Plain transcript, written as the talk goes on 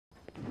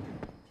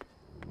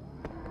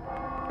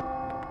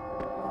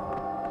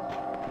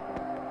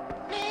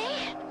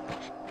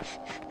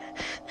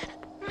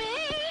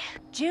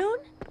June?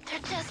 They're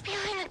just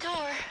behind the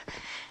door.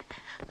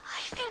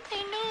 I think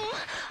they know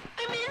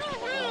I'm in the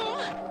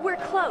room. We're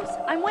close.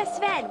 I'm with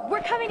Sven.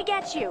 We're coming to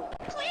get you.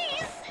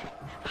 Please,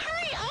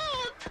 hurry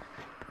up.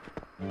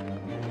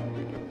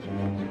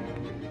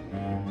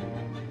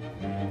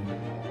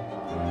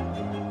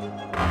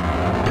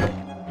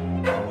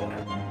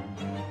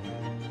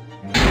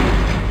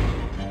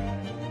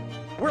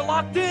 We're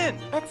locked in!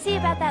 Let's see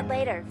about that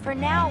later. For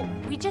now,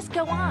 we just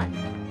go on.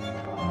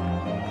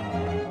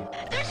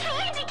 They're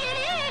trying to get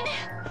in.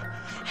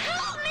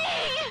 Help me.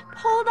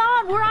 Hold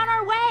on, we're on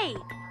our way.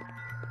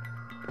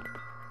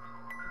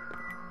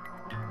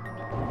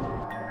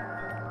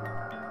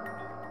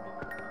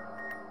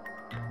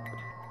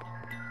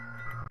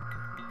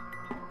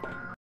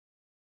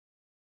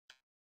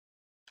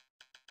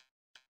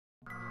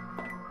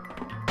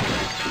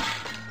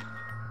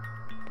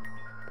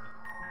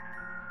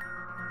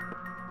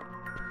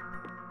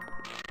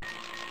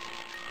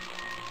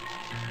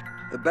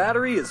 The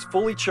battery is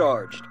fully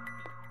charged.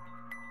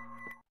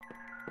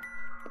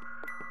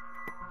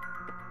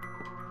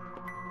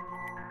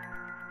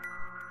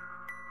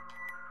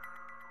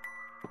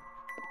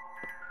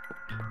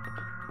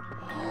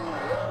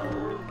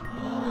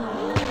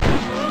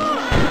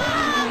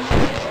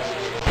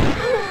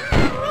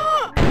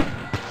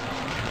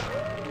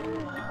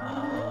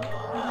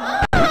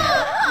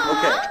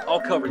 Okay, I'll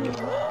cover you.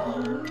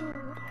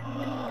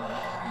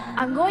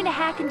 I'm going to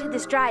hack into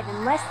this drive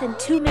in less than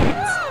 2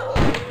 minutes.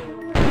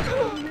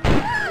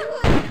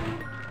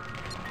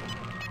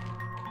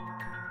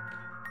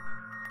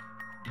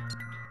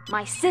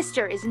 My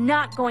sister is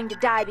not going to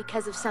die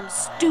because of some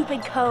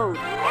stupid code.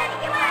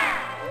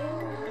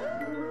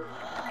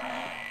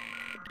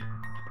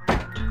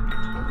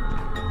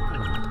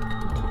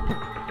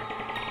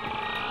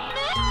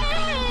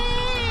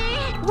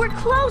 We're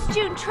close,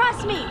 June,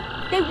 trust me.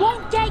 They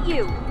won't get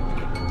you.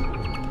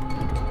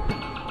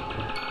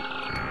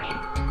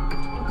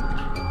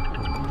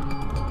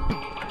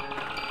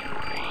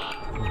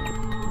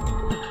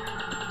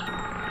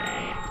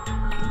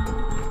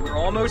 We're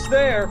almost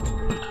there.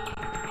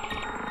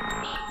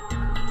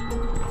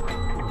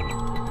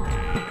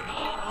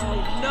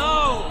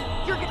 No!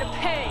 You're gonna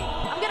pay!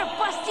 I'm gonna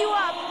bust you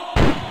up!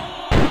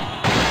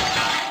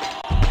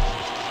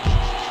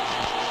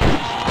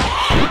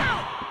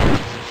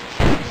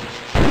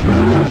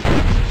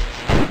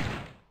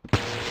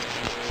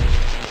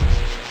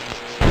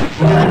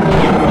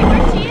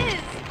 Where she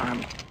is!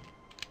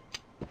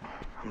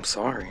 I'm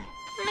sorry.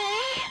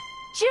 May,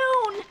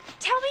 June!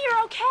 Tell me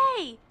you're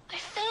okay! I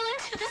fell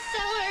into the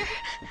cellar.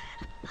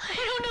 I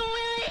don't know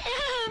where I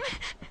am.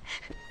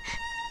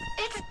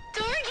 It's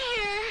dark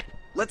here.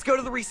 Let's go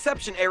to the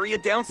reception area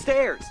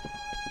downstairs.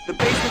 The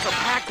basements are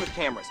packed with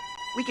cameras.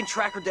 We can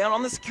track her down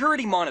on the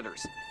security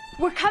monitors.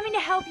 We're coming to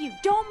help you.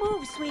 Don't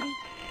move, sweetie.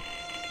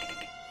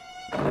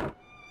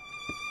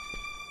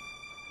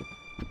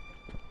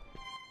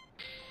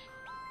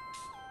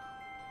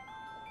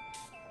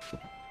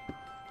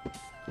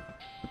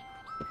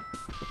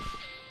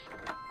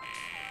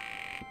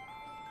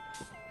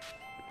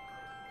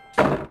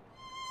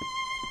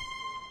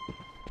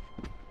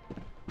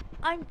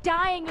 I'm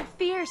dying of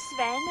fear,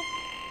 Sven.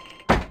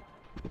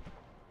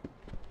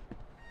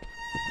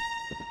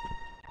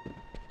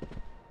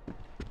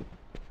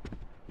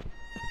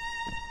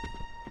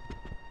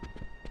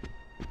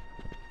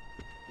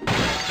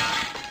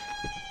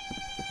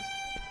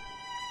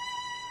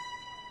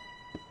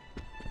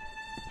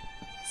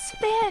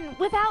 Sven,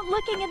 without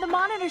looking at the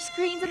monitor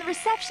screens and the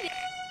reception.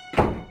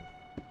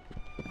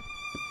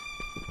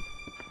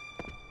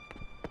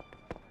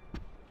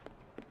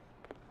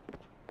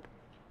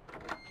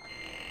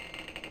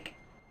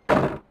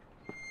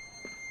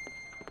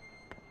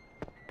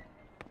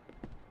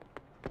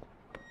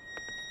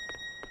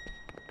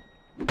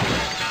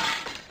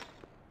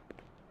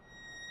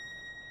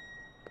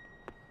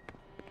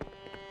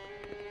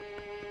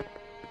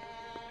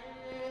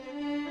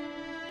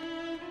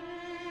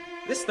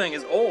 This thing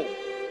is old.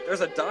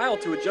 There's a dial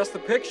to adjust the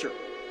picture.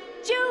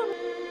 June!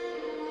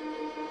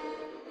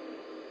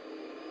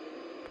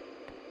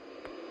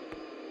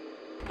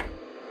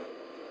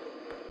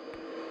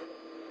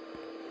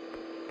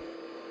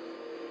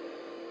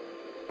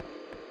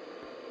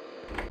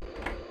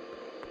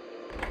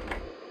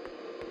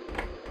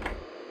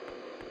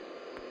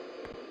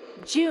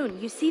 June,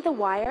 you see the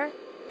wire?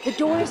 The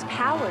door is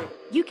powered.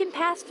 You can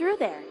pass through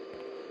there.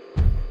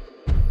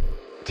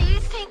 Do you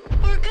think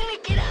we're gonna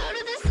get out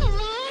of this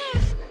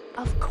alive?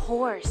 Of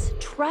course.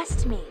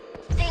 Trust me.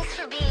 Thanks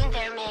for being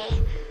there, May.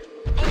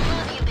 I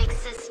love you, big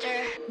sister.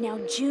 Now,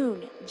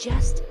 June,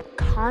 just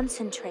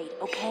concentrate,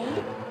 okay?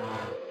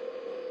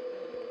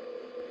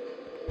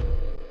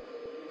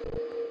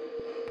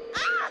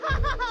 Ow!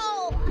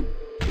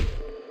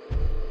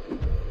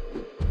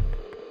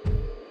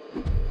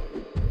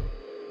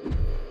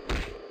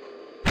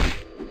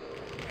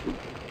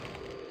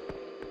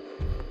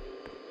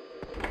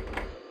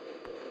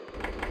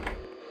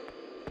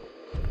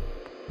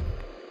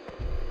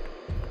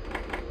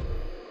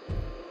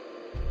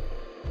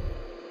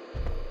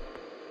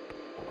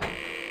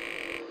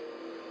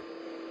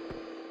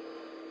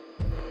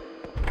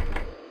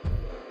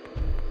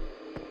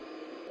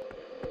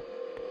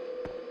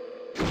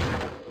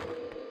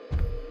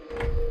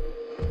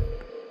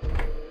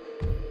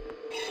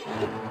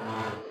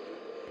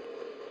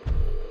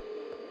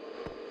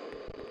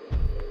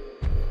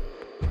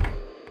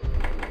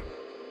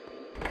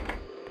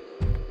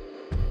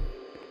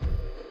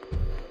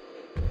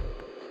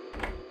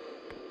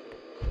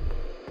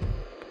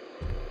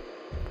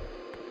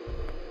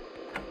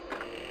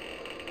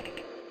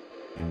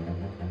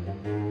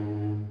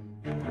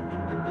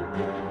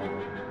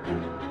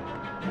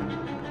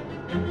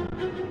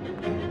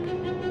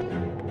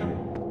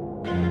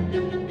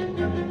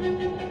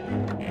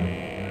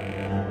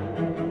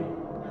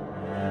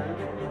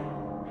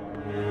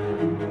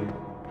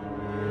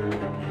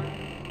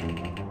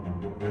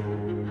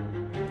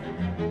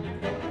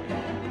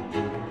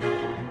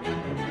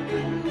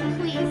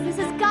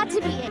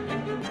 to be in.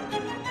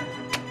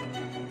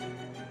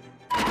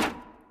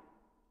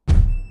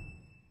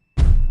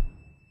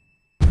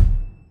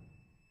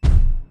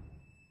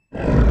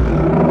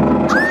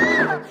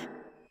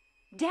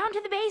 Down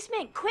to the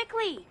basement,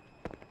 quickly!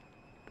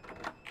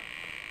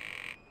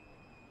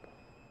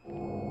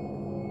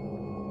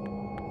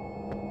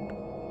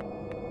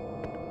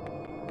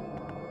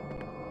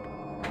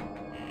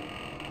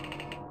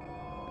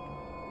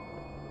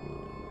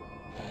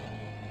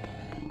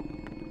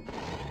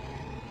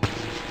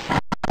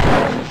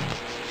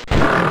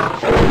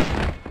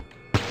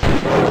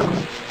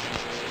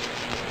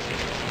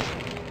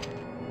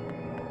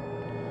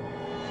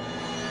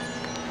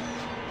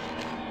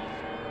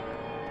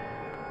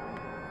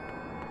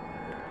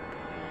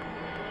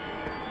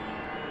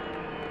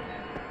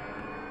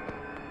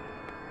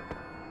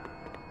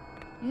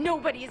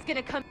 Nobody is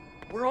gonna come.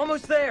 We're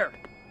almost there.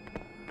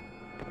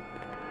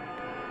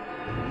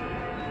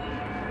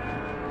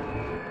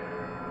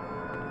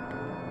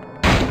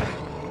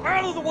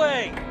 Out of the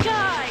way!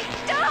 Die!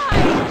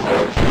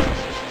 Die!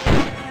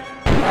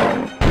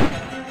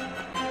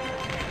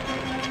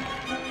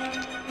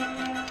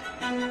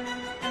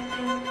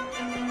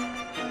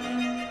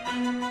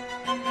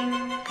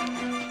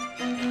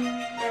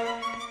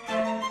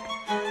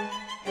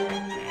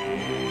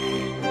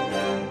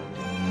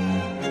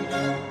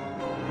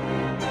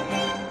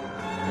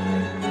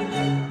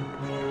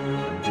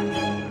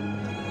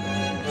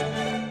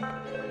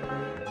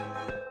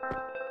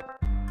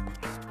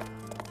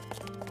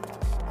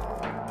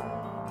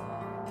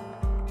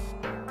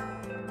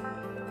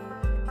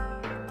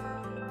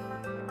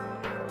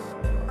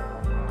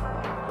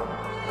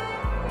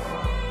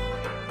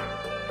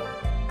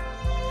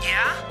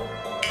 Yeah?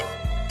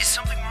 Is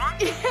something wrong?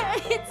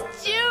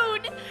 It's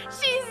June!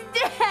 She's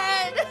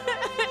dead!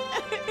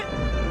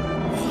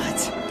 What?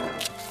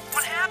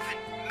 What happened?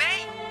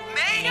 May?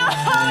 May? Oh,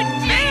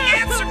 June! May,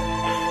 answer!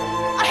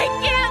 I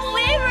can't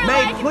leave her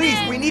May, like please,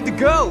 this! we need to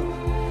go!